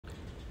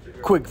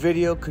Quick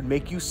video could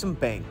make you some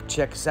bank.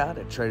 Check us out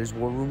at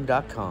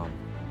traderswarroom.com.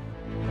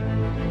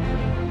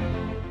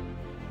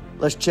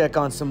 Let's check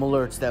on some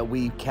alerts that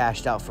we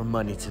cashed out for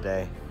money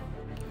today.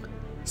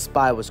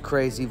 SPY was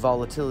crazy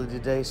volatility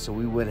today, so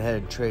we went ahead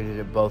and traded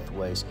it both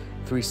ways.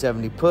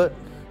 370 put,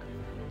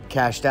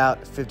 cashed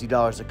out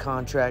 $50 a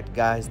contract.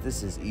 Guys,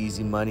 this is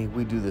easy money.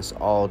 We do this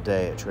all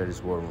day at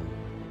Traders War Room.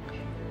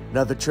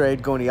 Another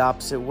trade going the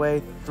opposite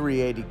way,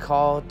 380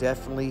 call,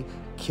 definitely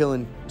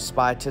killing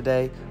SPY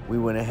today. We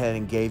went ahead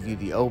and gave you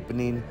the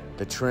opening,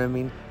 the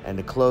trimming, and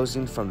the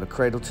closing from the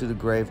cradle to the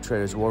grave.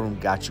 Traders War Room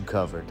got you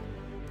covered.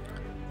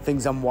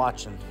 Things I'm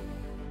watching.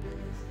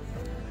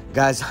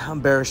 Guys, I'm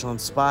bearish on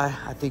SPY.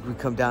 I think we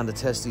come down to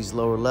test these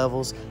lower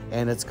levels,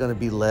 and it's going to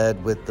be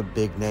led with the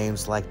big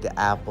names like the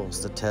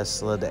Apples, the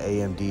Tesla, the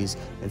AMDs,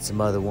 and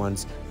some other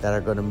ones that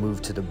are going to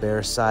move to the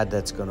bear side.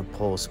 That's going to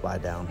pull SPY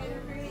down.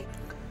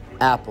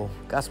 Apple,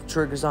 got some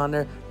triggers on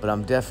there, but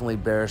I'm definitely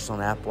bearish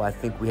on Apple. I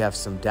think we have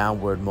some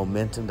downward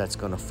momentum that's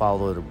going to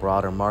follow the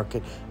broader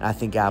market, and I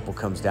think Apple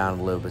comes down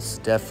a little bit. So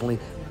definitely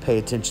pay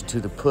attention to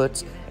the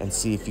puts and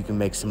see if you can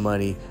make some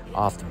money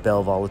off the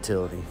bell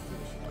volatility.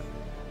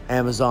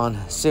 Amazon,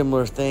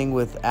 similar thing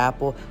with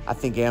Apple. I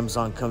think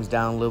Amazon comes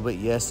down a little bit.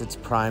 Yes, it's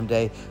Prime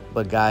Day,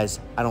 but guys,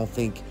 I don't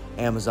think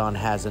Amazon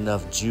has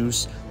enough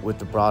juice with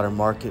the broader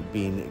market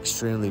being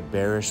extremely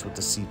bearish with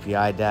the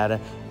CPI data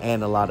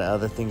and a lot of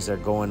other things that are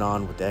going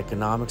on with the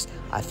economics.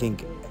 I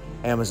think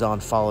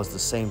Amazon follows the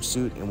same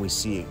suit, and we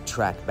see it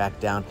track back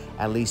down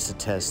at least to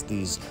test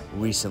these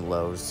recent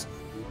lows.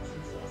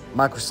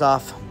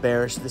 Microsoft,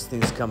 bearish. This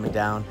thing's coming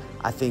down.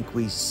 I think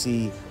we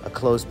see a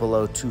close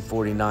below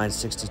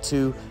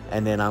 249.62,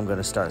 and then I'm going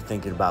to start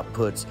thinking about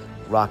puts,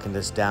 rocking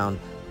this down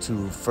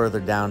to further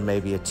down,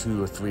 maybe a $2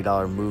 or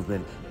 $3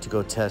 movement to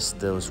go test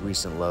those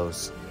recent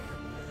lows.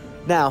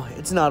 Now,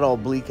 it's not all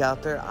bleak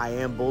out there. I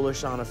am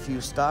bullish on a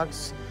few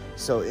stocks.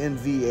 So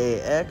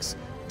NVAX,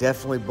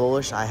 definitely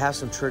bullish. I have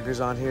some triggers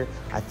on here.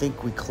 I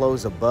think we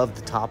close above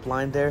the top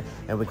line there,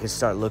 and we can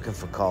start looking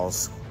for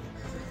calls.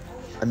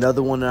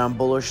 Another one that I'm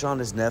bullish on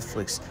is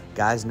Netflix.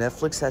 Guys,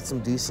 Netflix had some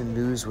decent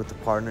news with the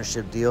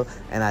partnership deal,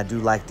 and I do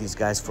like these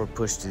guys for a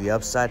push to the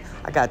upside.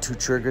 I got two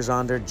triggers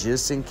on there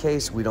just in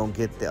case we don't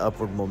get the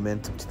upward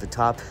momentum to the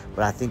top,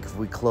 but I think if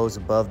we close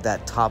above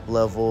that top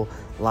level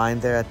line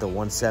there at the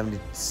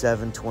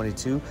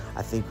 177.22,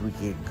 I think we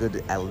get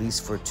good at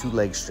least for a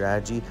two-leg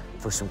strategy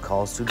for some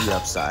calls to the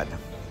upside.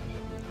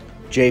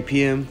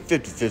 JPM,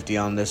 50-50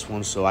 on this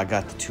one, so I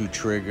got the two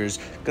triggers.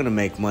 Gonna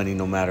make money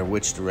no matter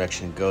which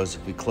direction it goes.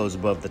 If we close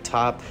above the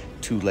top,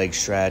 two-leg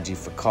strategy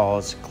for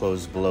calls.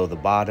 Close below the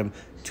bottom,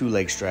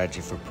 two-leg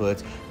strategy for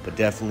puts. But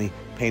definitely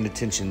paying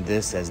attention to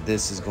this, as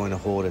this is going to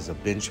hold as a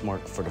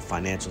benchmark for the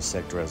financial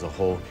sector as a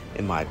whole,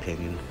 in my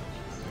opinion.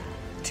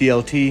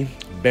 TLT,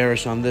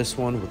 bearish on this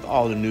one with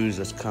all the news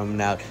that's coming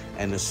out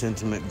and the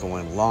sentiment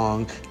going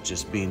long,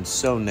 just being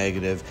so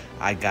negative.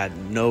 I got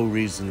no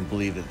reason to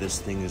believe that this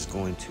thing is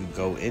going to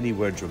go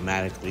anywhere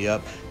dramatically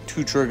up.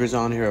 Two triggers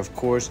on here, of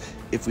course.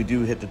 If we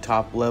do hit the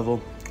top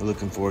level, we're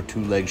looking for a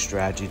two-leg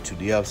strategy to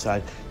the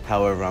upside.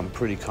 However, I'm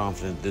pretty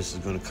confident this is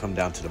going to come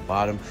down to the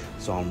bottom,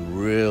 so I'm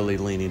really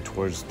leaning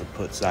towards the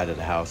put side of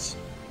the house.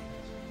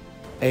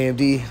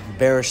 AMD,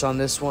 bearish on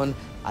this one.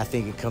 I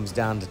think it comes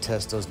down to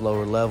test those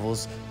lower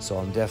levels, so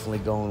I'm definitely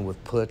going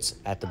with puts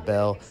at the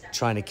bell,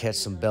 trying to catch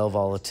some bell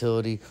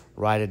volatility,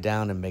 write it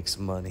down, and make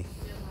some money.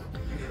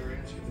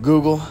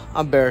 Google,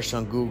 I'm bearish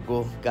on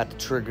Google. Got the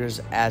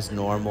triggers as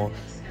normal.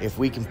 If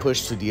we can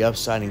push to the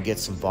upside and get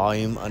some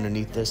volume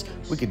underneath this,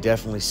 we could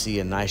definitely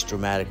see a nice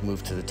dramatic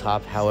move to the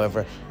top.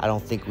 However, I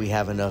don't think we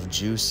have enough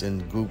juice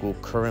in Google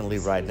currently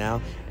right now,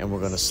 and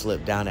we're going to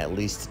slip down at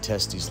least to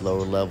test these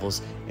lower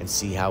levels and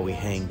see how we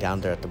hang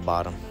down there at the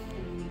bottom.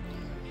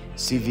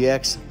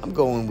 CVX, I'm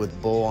going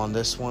with bull on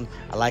this one.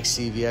 I like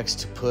CVX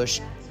to push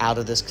out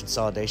of this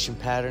consolidation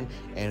pattern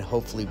and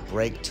hopefully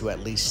break to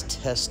at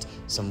least test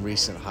some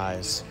recent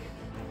highs.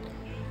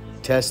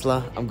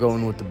 Tesla, I'm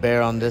going with the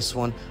bear on this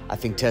one. I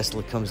think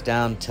Tesla comes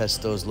down, tests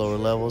those lower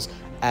levels.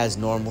 As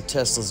normal,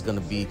 Tesla's going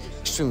to be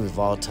extremely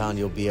volatile, and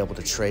you'll be able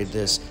to trade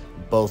this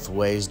both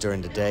ways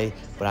during the day,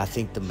 but I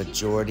think the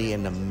majority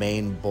and the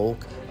main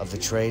bulk of the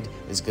trade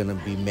is going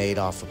to be made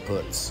off of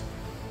puts.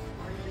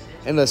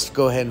 And let's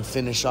go ahead and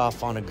finish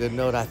off on a good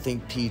note. I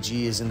think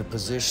PG is in a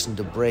position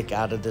to break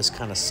out of this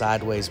kind of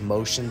sideways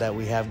motion that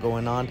we have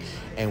going on,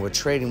 and we're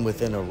trading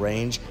within a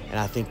range, and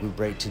I think we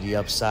break to the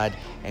upside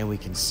and we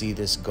can see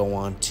this go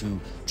on to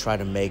try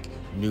to make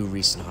new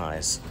recent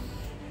highs.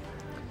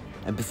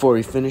 And before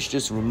we finish,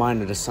 just a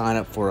reminder to sign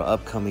up for our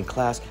upcoming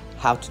class,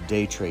 How to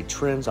Day Trade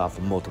Trends off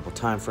of multiple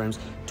time frames,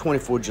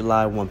 24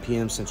 July, 1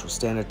 p.m. Central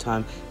Standard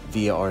Time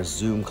via our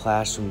Zoom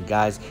classroom.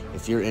 Guys,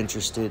 if you're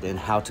interested in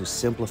how to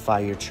simplify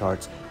your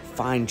charts,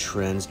 find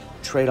trends,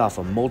 trade off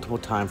of multiple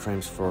time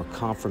frames for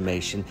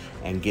confirmation,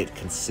 and get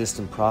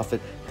consistent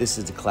profit, this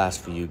is the class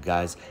for you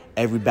guys.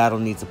 Every battle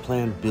needs a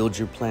plan. Build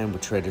your plan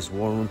with Traders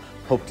War Room.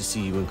 Hope to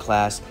see you in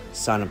class.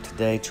 Sign up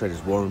today,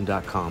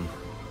 traderswarroom.com.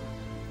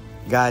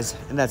 Guys,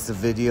 and that's the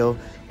video.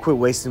 Quit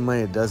wasting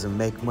money that doesn't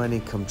make money.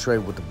 Come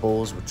trade with the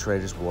bulls with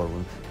Traders War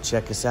Room.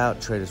 Check us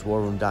out,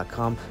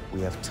 traderswarroom.com.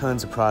 We have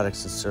tons of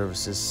products and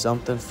services,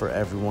 something for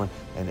everyone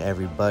and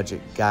every budget.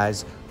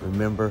 Guys,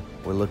 remember,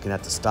 we're looking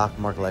at the stock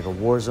market like a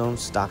war zone.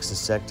 Stocks and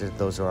sectors,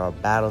 those are our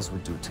battles. We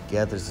do it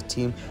together as a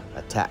team,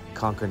 attack,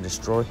 conquer, and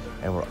destroy,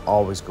 and we're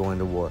always going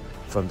to war.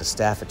 From the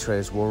staff at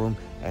Traders War Room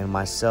and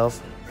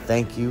myself,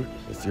 thank you.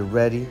 If you're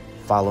ready,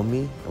 follow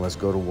me, and let's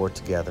go to war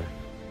together.